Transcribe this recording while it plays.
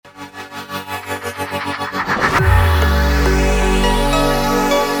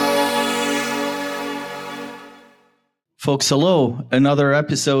Folks, hello. Another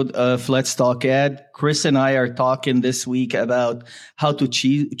episode of Let's Talk Ed. Chris and I are talking this week about how to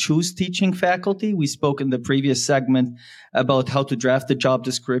choose teaching faculty. We spoke in the previous segment about how to draft the job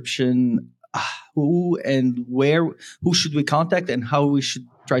description, who and where, who should we contact and how we should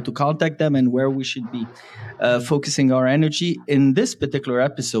try to contact them and where we should be focusing our energy. In this particular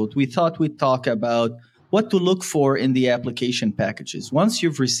episode, we thought we'd talk about what to look for in the application packages once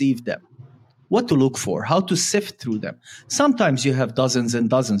you've received them. What to look for, how to sift through them. Sometimes you have dozens and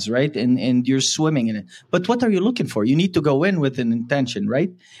dozens, right? And you're swimming in it. But what are you looking for? You need to go in with an intention, right?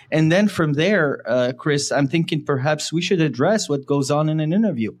 And then from there, Chris, I'm thinking perhaps we should address what goes on in an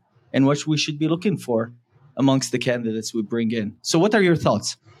interview and what we should be looking for amongst the candidates we bring in. So what are your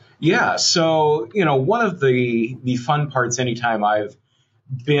thoughts? Yeah, so, one of the fun parts anytime I've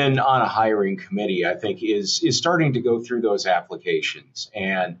been on a hiring committee, I think, is starting to go through those applications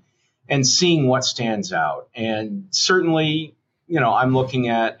and seeing what stands out. And certainly, I'm looking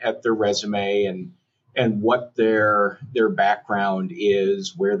at their resume and what their background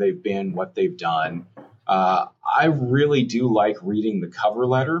is, where they've been, what they've done. I really do like reading the cover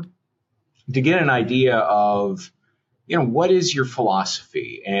letter to get an idea of, what is your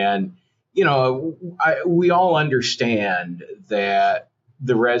philosophy? And, we all understand that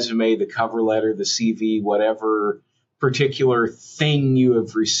the resume, the cover letter, the CV, whatever particular thing you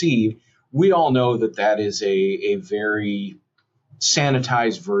have received, we all know that is a very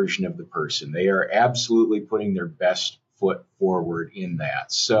sanitized version of the person. They are absolutely putting their best foot forward in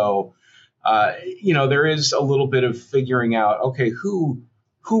that. So, there is a little bit of figuring out, okay, who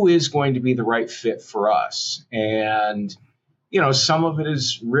is going to be the right fit for us? And, some of it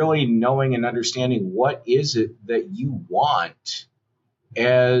is really knowing and understanding what is it that you want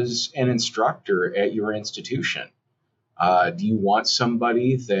as an instructor at your institution. Do you want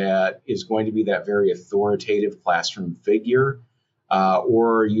somebody that is going to be that very authoritative classroom figure?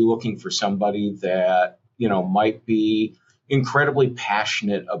 Or are you looking for somebody that, might be incredibly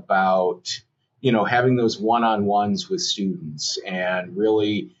passionate about, having those one-on-ones with students and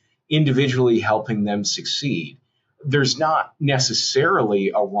really individually helping them succeed? There's not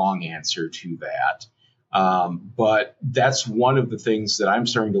necessarily a wrong answer to that. But that's one of the things that I'm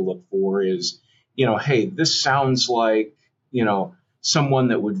starting to look for is, hey, this sounds like, someone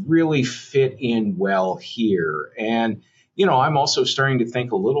that would really fit in well here. And, I'm also starting to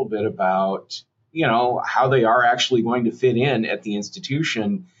think a little bit about, how they are actually going to fit in at the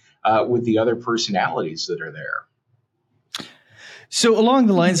institution with the other personalities that are there. So along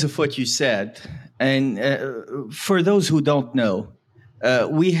the lines of what you said, and for those who don't know,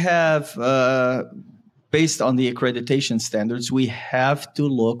 we have based on the accreditation standards, we have to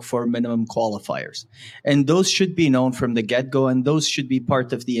look for minimum qualifiers. And those should be known from the get-go, and those should be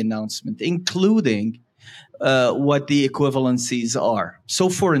part of the announcement, including what the equivalencies are. So,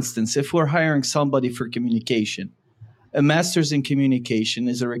 for instance, if we're hiring somebody for communication, a master's in communication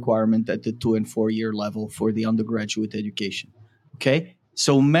is a requirement at the 2 and 4 year level for the undergraduate education. Okay?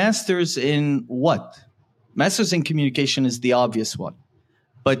 So master's in what? Master's in communication is the obvious one.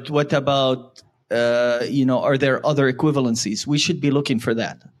 But what about are there other equivalencies? We should be looking for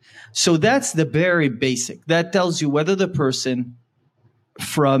that. So that's the very basic. That tells you whether the person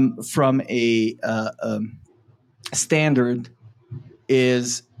from a standard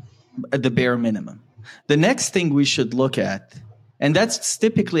is at the bare minimum. The next thing we should look at, and that's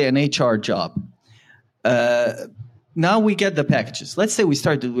typically an HR job. Now we get the packages. Let's say we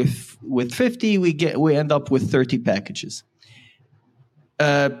started with 50, we end up with 30 packages.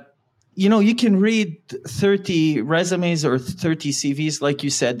 You can read 30 resumes or 30 CVs, like you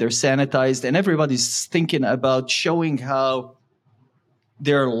said, they're sanitized, and everybody's thinking about showing how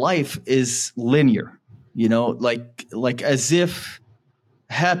their life is linear, like as if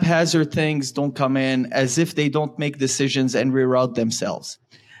haphazard things don't come in, as if they don't make decisions and reroute themselves.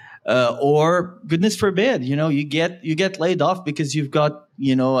 Or goodness forbid, you get laid off because you've got,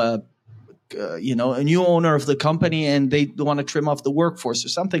 a new owner of the company and they want to trim off the workforce or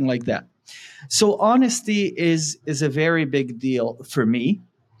something like that. So honesty is a very big deal for me.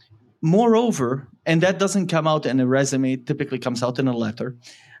 Moreover, and that doesn't come out in a resume, it typically comes out in a letter.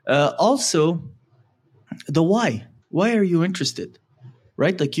 Also, the why. Why are you interested?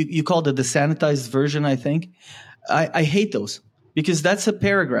 Right? Like you called it the sanitized version, I think. I hate those because that's a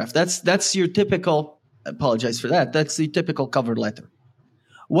paragraph. That's your typical, apologize for that. That's the typical cover letter.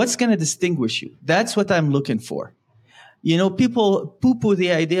 What's going to distinguish you? That's what I'm looking for. People poo-poo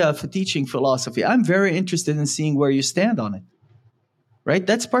the idea of a teaching philosophy. I'm very interested in seeing where you stand on it. Right?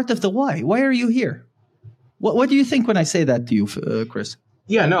 That's part of the why. Why are you here? What do you think when I say that to you, Chris?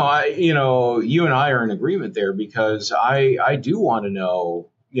 Yeah, no, you and I are in agreement there because I do want to know,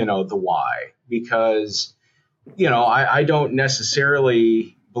 the why because, I don't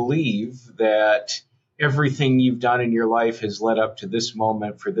necessarily believe that everything you've done in your life has led up to this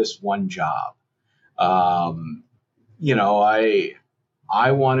moment for this one job. Um, you know,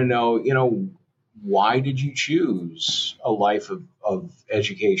 I want to know, why did you choose a life of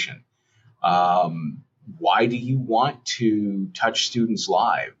education? Um, why do you want to touch students'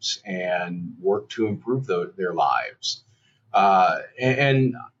 lives and work to improve their lives?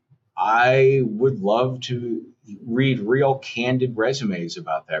 And I would love to read real candid resumes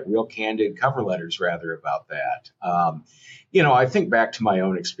about that, real candid cover letters, rather, about that. I think back to my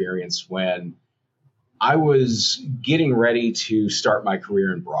own experience when I was getting ready to start my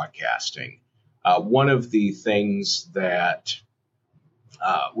career in broadcasting. One of the things that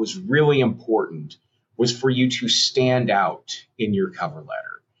was really important was for you to stand out in your cover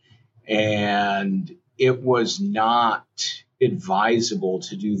letter. And it was not advisable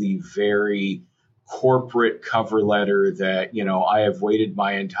to do the very corporate cover letter that, I have waited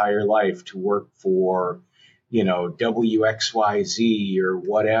my entire life to work for, WXYZ or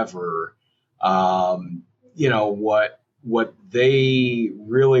whatever. What they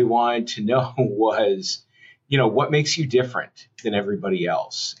really wanted to know was, what makes you different than everybody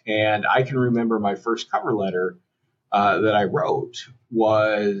else. And I can remember my first cover letter that I wrote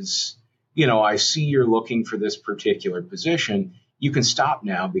was, I see you're looking for this particular position. You can stop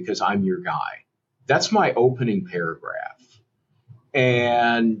now because I'm your guy. That's my opening paragraph.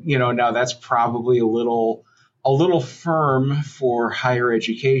 And, now that's probably a little firm for higher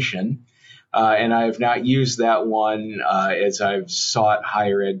education. And I have not used that one as I've sought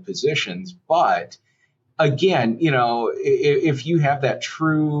higher ed positions. But again, if you have that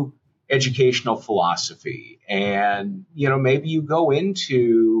true educational philosophy and, maybe you go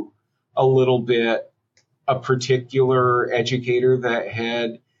into a little bit a particular educator that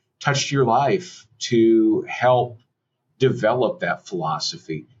had touched your life to help develop that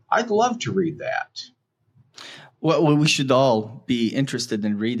philosophy, I'd love to read that. Well, we should all be interested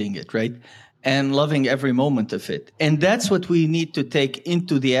in reading it, right? And loving every moment of it. And that's what we need to take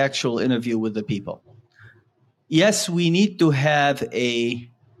into the actual interview with the people. Yes, we need to have a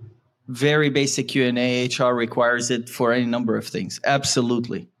very basic Q&A. HR requires it for any number of things.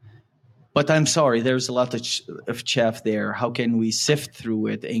 Absolutely. But I'm sorry, there's a lot of chaff there. How can we sift through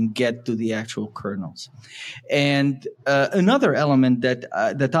it and get to the actual kernels? And another element that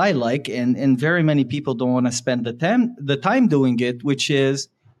I like, and very many people don't want to spend the time doing it, which is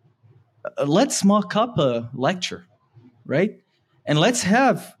let's mock up a lecture, right? And let's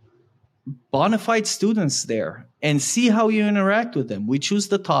have bona fide students there and see how you interact with them. We choose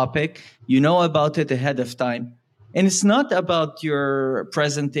the topic, you know about it ahead of time. And it's not about your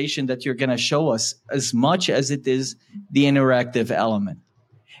presentation that you're going to show us as much as it is the interactive element.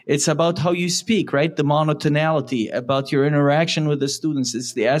 It's about how you speak, right? The monotonality, about your interaction with the students.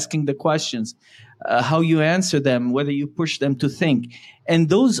 It's the asking the questions, how you answer them, whether you push them to think. And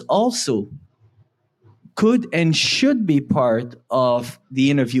those also could and should be part of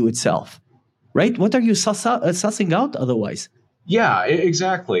the interview itself, right? What are you sussing out otherwise? Yeah,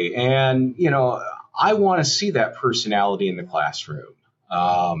 exactly. And, I want to see that personality in the classroom.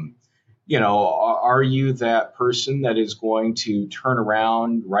 Um, are you that person that is going to turn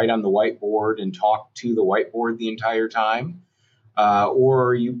around, write on the whiteboard, and talk to the whiteboard the entire time? Or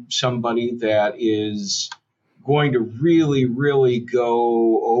are you somebody that is going to really, really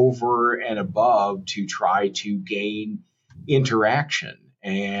go over and above to try to gain interaction?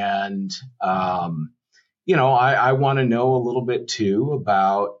 And, I want to know a little bit too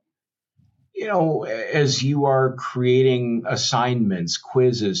about, as you are creating assignments,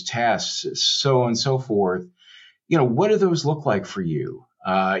 quizzes, tests, so on and so forth, what do those look like for you?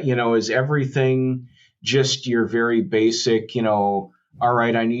 Is everything just your very basic, all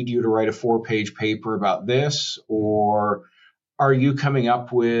right, I need you to write a 4-page paper about this? Or are you coming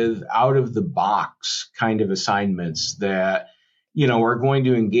up with out of the box kind of assignments that, are going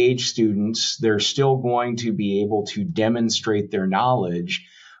to engage students? They're still going to be able to demonstrate their knowledge,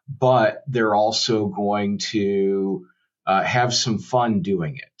 but they're also going to have some fun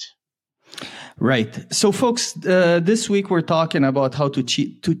doing it. Right. So, folks, this week we're talking about how to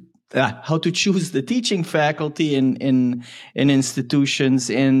choose the teaching faculty in institutions.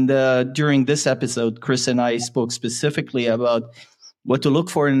 And during this episode, Chris and I spoke specifically about what to look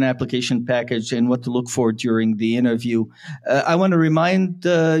for in an application package and what to look for during the interview. I want to remind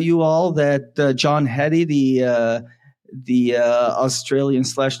you all that John Hattie, the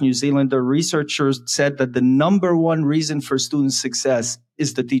Australian/New Zealander researchers said that the number one reason for student success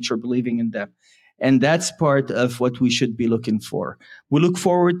is the teacher believing in them. And that's part of what we should be looking for. We look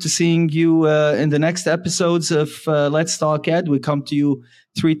forward to seeing you in the next episodes of Let's Talk Ed. We come to you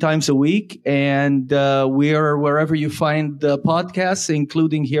 3 times a week, and we are wherever you find the podcasts,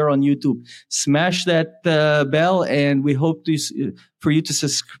 including here on YouTube. Smash that bell, and we hope for you to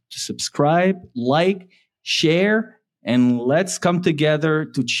subscribe, like, share, and let's come together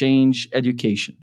to change education.